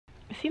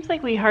seems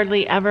like we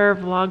hardly ever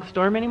vlog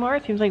Storm anymore.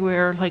 It seems like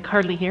we're like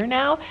hardly here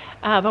now,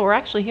 but we're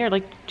actually here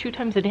like 2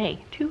 times a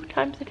day. 2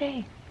 times a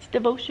day. It's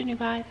devotion, you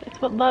guys.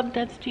 It's what love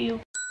does to you.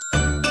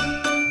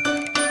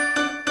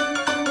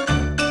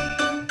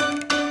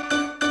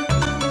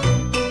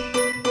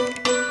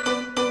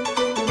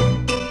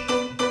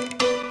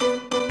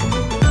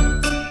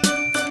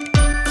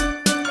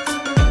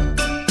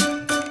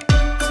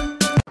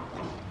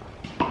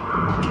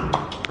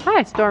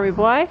 Hi, Stormy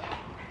boy.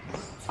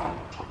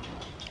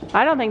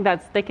 I don't think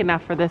that's thick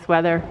enough for this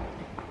weather.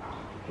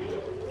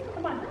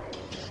 Come on.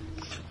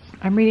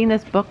 I'm reading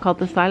this book called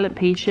The Silent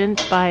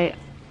Patient by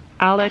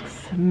Alex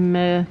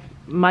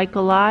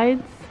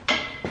Michaelides.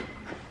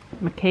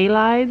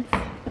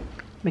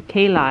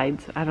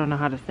 I don't know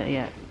how to say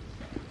it.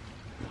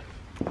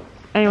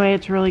 Anyway,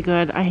 it's really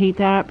good. I hate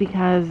that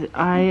because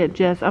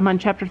I'm on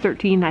chapter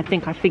 13. I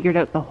think I figured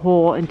out the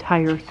whole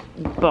entire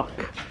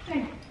book.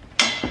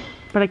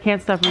 But I can't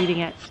stop reading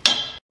it.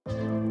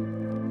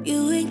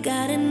 You ain't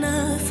got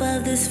enough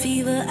of this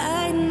fever,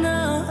 I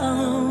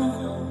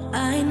know,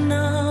 I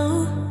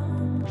know.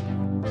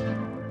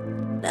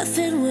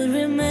 Nothing would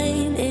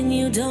remain and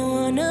you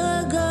don't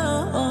wanna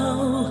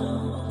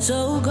go,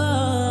 so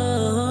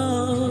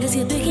go. Cause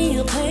you're picking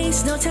your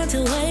pace, no time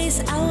to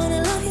waste. I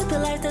wanna love you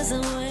but life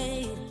doesn't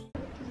wait.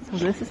 So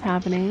this is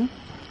happening.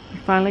 We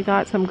finally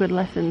got some good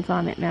lessons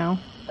on it now.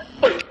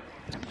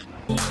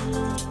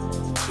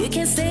 You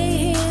can't stay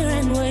here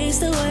and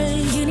waste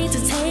away. You need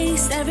to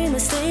taste every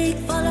mistake.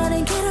 Fall out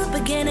and get up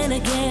again and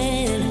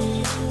again.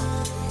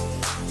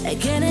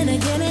 Again and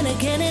again and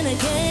again and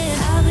again.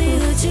 I'll be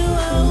with you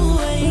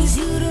always.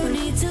 You don't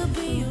need to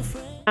be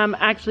afraid.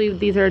 Actually,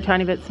 these are a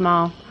tiny bit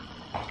small.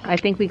 I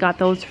think we got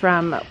those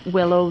from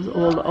Willow's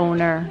old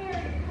owner.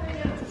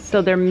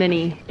 So they're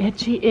mini.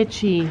 Itchy,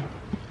 itchy.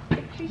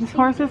 This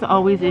horse is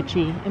always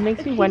itchy. It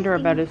makes me wonder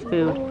about his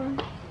food.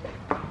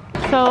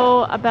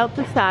 So, about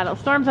the saddle.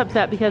 Storm's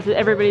upset because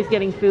everybody's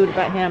getting food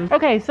but him.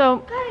 Okay, so...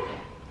 Guys,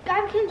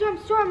 I can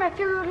jump Storm. I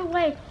figured a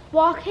way.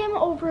 Walk him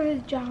over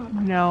his jump.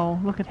 No,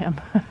 look at him.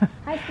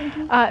 I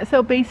think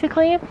so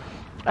basically,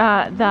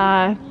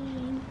 the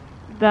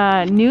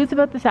news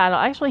about the saddle,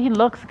 actually he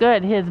looks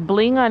good. His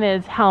bling on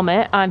his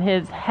helmet, on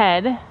his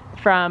head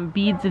from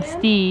Beads of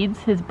Steeds,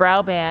 his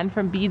brow band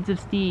from Beads of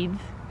Steeds,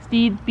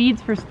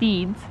 Beads for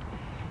Steeds,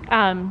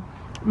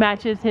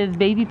 matches his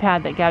baby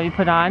pad that Gabby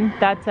put on.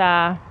 That's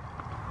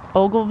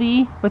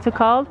Ogilvy, what's it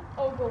called?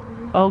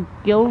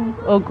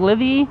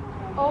 Ogilvy.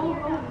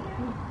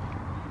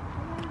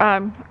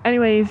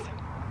 Anyways.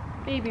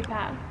 Baby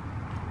pad.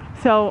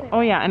 So, oh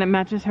yeah, and it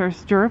matches her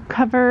stirrup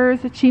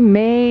covers that she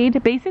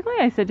made. Basically,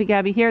 I said to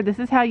Gabby, here, this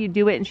is how you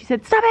do it. And she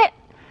said, stop it!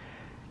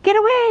 Get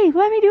away!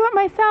 Let me do it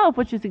myself!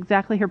 Which is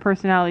exactly her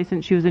personality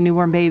since she was a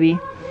newborn baby.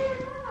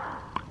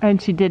 And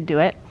she did do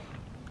it.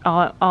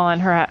 All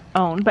on her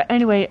own. But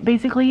anyway,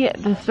 basically,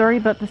 the story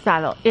about the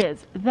saddle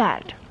is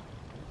that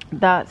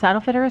the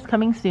saddle fitter is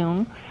coming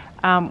soon.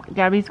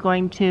 Gabby's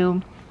going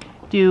to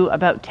do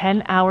about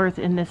 10 hours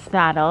in this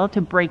saddle to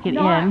break it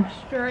in.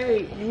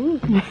 Straight.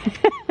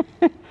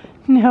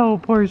 No,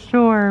 poor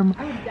Storm.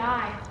 I would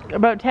die.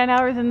 About 10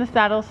 hours in the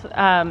saddle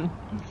to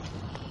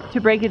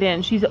break it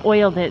in. She's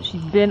oiled it.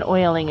 She's been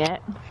oiling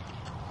it.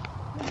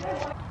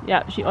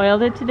 Yeah, she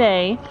oiled it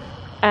today.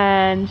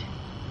 And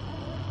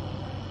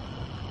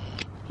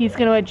he's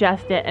going to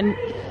adjust it. And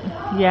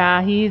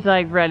yeah, he's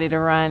like ready to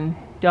run.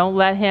 Don't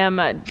let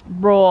him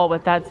roll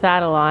with that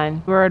saddle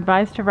on. We're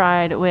advised to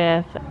ride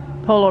with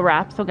polo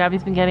wraps. So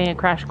Gabby's been getting a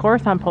crash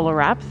course on polo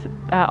wraps.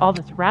 All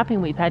this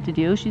wrapping we've had to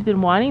do. She's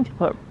been wanting to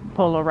put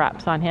polo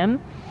wraps on him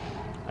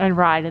and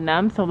ride in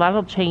them. So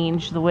that'll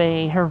change the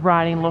way her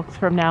riding looks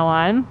from now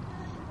on.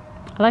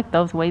 I like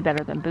those way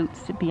better than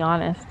boots, to be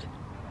honest.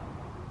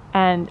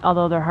 And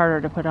although they're harder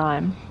to put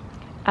on.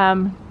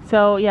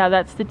 So yeah,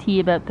 that's the tea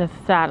about the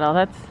saddle.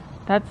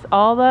 That's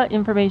all the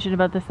information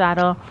about the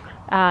saddle.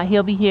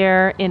 He'll be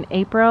here in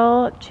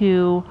April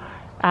to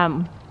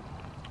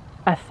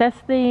assess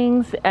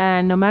things,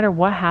 and no matter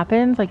what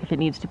happens, like if it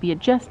needs to be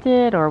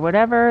adjusted or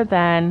whatever,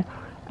 then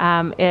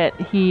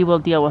he will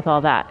deal with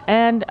all that.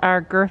 And our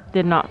girth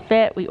did not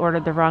fit. We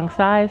ordered the wrong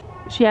size.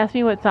 She asked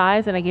me what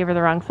size and I gave her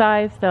the wrong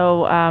size,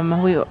 so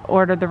we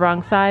ordered the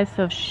wrong size,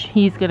 so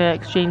he's going to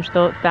exchange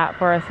that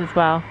for us as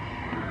well.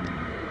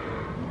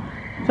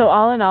 So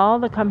all in all,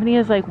 the company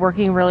is like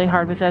working really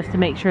hard with us to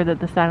make sure that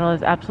the saddle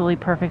is absolutely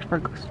perfect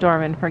for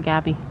Storm and for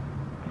Gabby.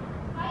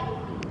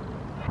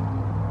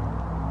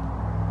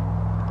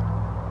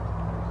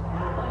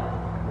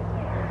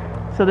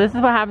 So this is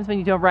what happens when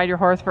you don't ride your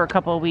horse for a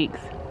couple of weeks.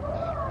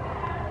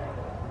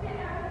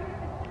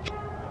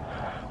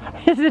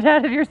 Is it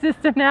out of your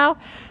system now?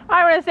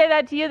 I want to say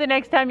that to you the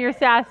next time you're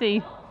sassy.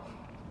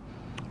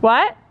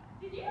 What?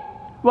 Did you?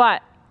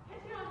 What?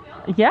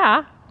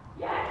 Yeah.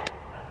 Yes.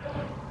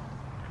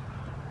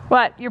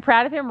 What? You're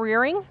proud of him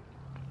rearing?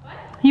 What?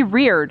 He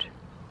reared.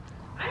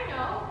 I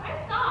know.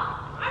 I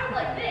stopped. I was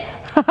like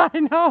this. I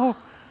know.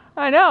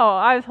 I know.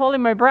 I was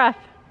holding my breath.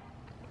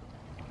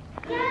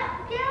 Get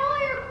all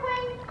your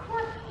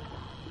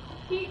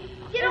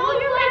Get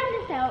all your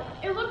out.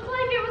 It looked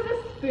like it was a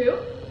spook.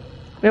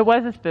 It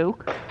was a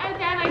spook. And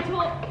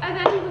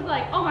then he was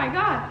like, oh my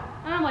God.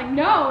 And I'm like,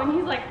 no. And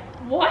he's like,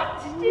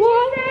 what did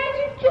you say?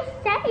 Did you just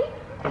say?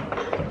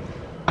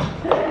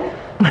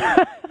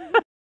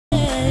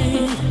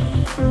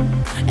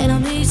 And I'll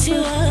meet you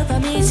up, I'll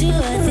meet you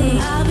at the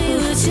I'll be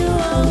with you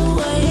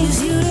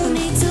always. You don't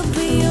need to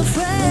be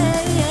afraid.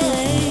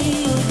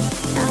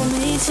 I'll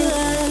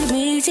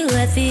meet you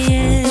at the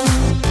end.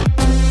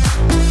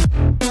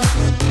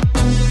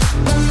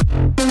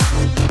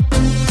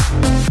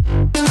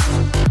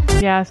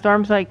 Yeah,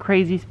 Storm's like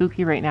crazy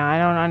spooky right now. I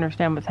don't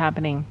understand what's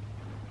happening.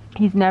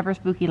 He's never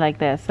spooky like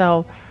this.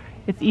 So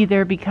it's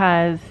either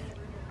because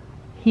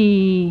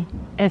he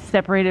is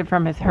separated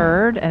from his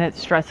herd and it's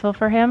stressful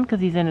for him because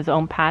he's in his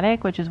own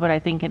paddock, which is what I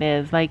think it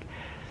is. Like,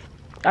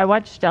 I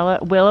watched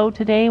Willow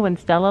today when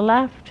Stella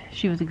left.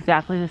 She was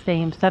exactly the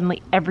same.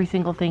 Suddenly every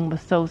single thing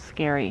was so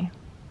scary.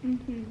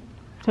 Mm-hmm.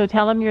 So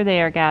tell him you're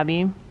there,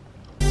 Gabby.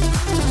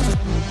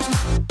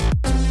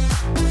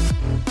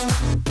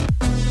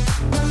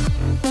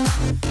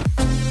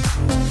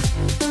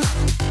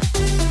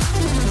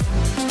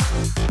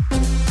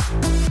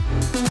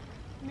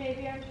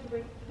 Maybe I should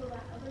wait till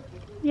that other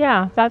people.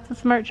 Yeah, that's a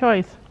smart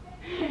choice.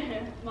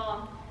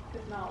 Mom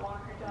does not want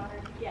her daughter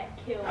to get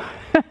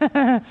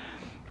killed.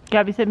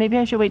 Gabby said, maybe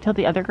I should wait till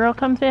the other girl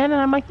comes in. And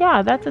I'm like,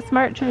 yeah, that's a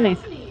smart choice.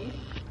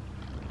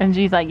 And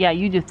she's like, yeah,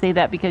 you just say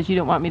that because you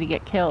don't want me to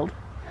get killed.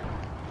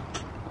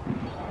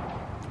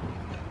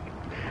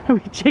 We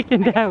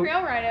chickened out.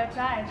 Trail right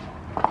outside.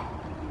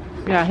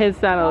 Yeah, his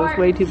saddle is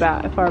way too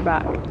far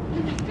back.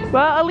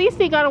 Well, at least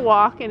he got a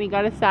walk and he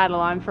got a saddle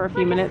on for a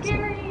few minutes.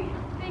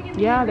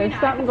 Yeah, there's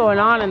something going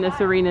on in this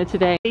arena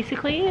today.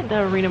 Basically,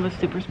 the arena was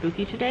super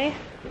spooky today.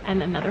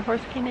 And another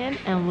horse came in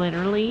and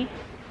literally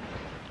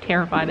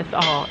terrified us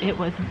all. It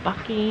was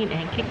bucking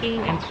and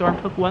kicking, and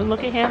Storm took one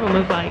look at him and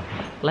was like,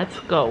 let's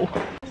go.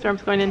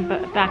 Storm's going in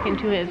back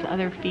into his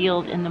other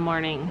field in the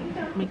morning.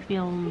 Makes me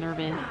a little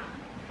nervous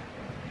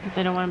because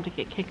I don't want him to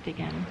get kicked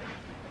again.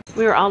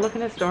 We were all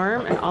looking at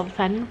Storm and all of a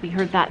sudden we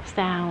heard that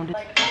sound.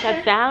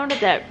 That sound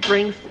that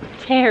brings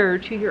terror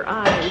to your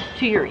eyes,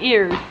 to your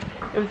ears.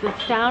 It was the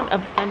sound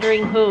of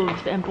thundering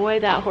hooves, and boy,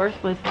 that horse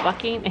was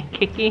bucking and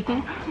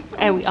kicking,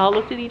 and we all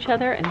looked at each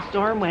other, and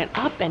Storm went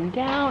up and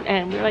down,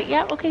 and we were like,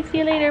 yeah, okay, see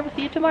you later, we'll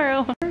see you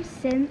tomorrow. Ever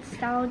since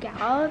Stella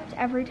galloped,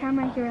 every time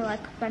I hear like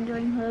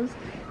thundering hooves,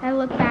 I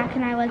look back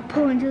and I like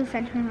pull into the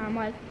center and I'm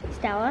like,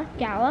 Stella,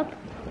 gallop.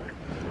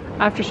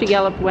 After she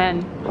galloped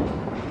when?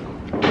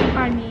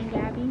 On me and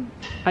Gabby.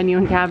 On you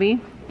and Gabby?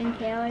 And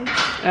Kaylee.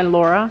 And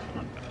Laura?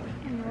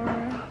 And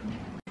Laura.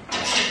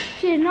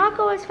 She did not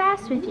go as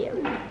fast with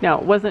you. No,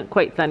 it wasn't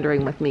quite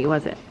thundering with me,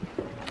 was it?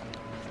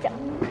 Still.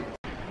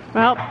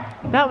 Well,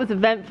 that was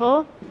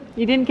eventful.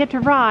 You didn't get to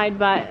ride,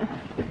 but...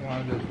 He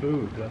wanted his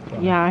food, that's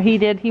all. Yeah, he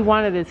did. He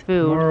wanted his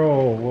food.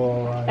 Oh,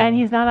 well, And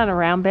he's not on a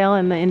round bale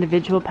in the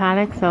individual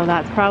paddock, so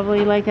that's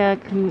probably like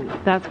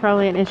that's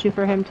probably an issue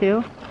for him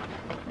too.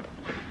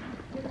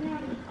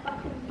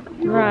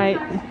 Right.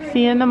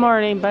 See you in the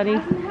morning, buddy.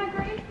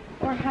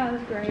 Or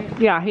has grain.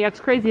 Yeah, he acts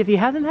crazy if he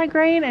hasn't had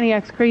grain, and he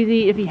acts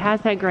crazy if he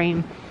has had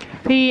grain.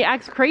 He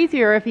acts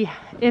crazier if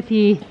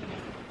he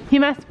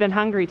must have been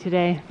hungry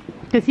today,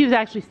 because he was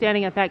actually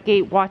standing at that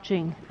gate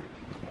watching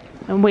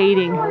and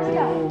waiting.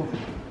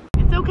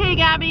 It's okay,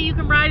 Gabby. You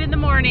can ride in the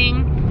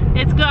morning.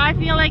 It's good. I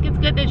feel like it's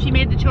good that she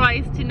made the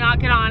choice to not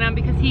get on him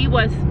because he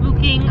was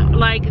spooking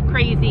like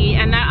crazy,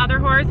 and that other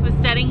horse was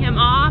setting him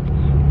off.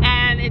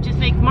 And it just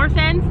makes more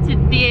sense to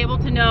be able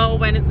to know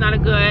when it's not a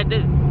good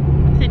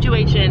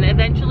situation.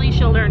 Eventually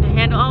she'll learn to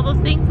handle all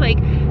those things, like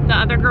the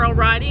other girl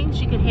riding,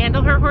 she could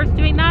handle her horse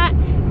doing that,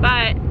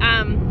 but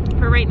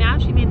for right now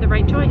she made the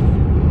right choice.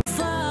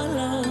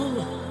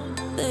 Follow,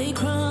 they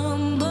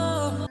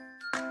crumble.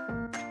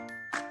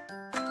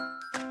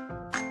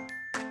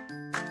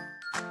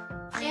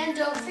 And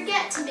don't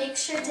forget to make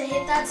sure to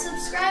hit that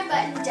subscribe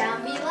button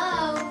down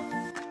below.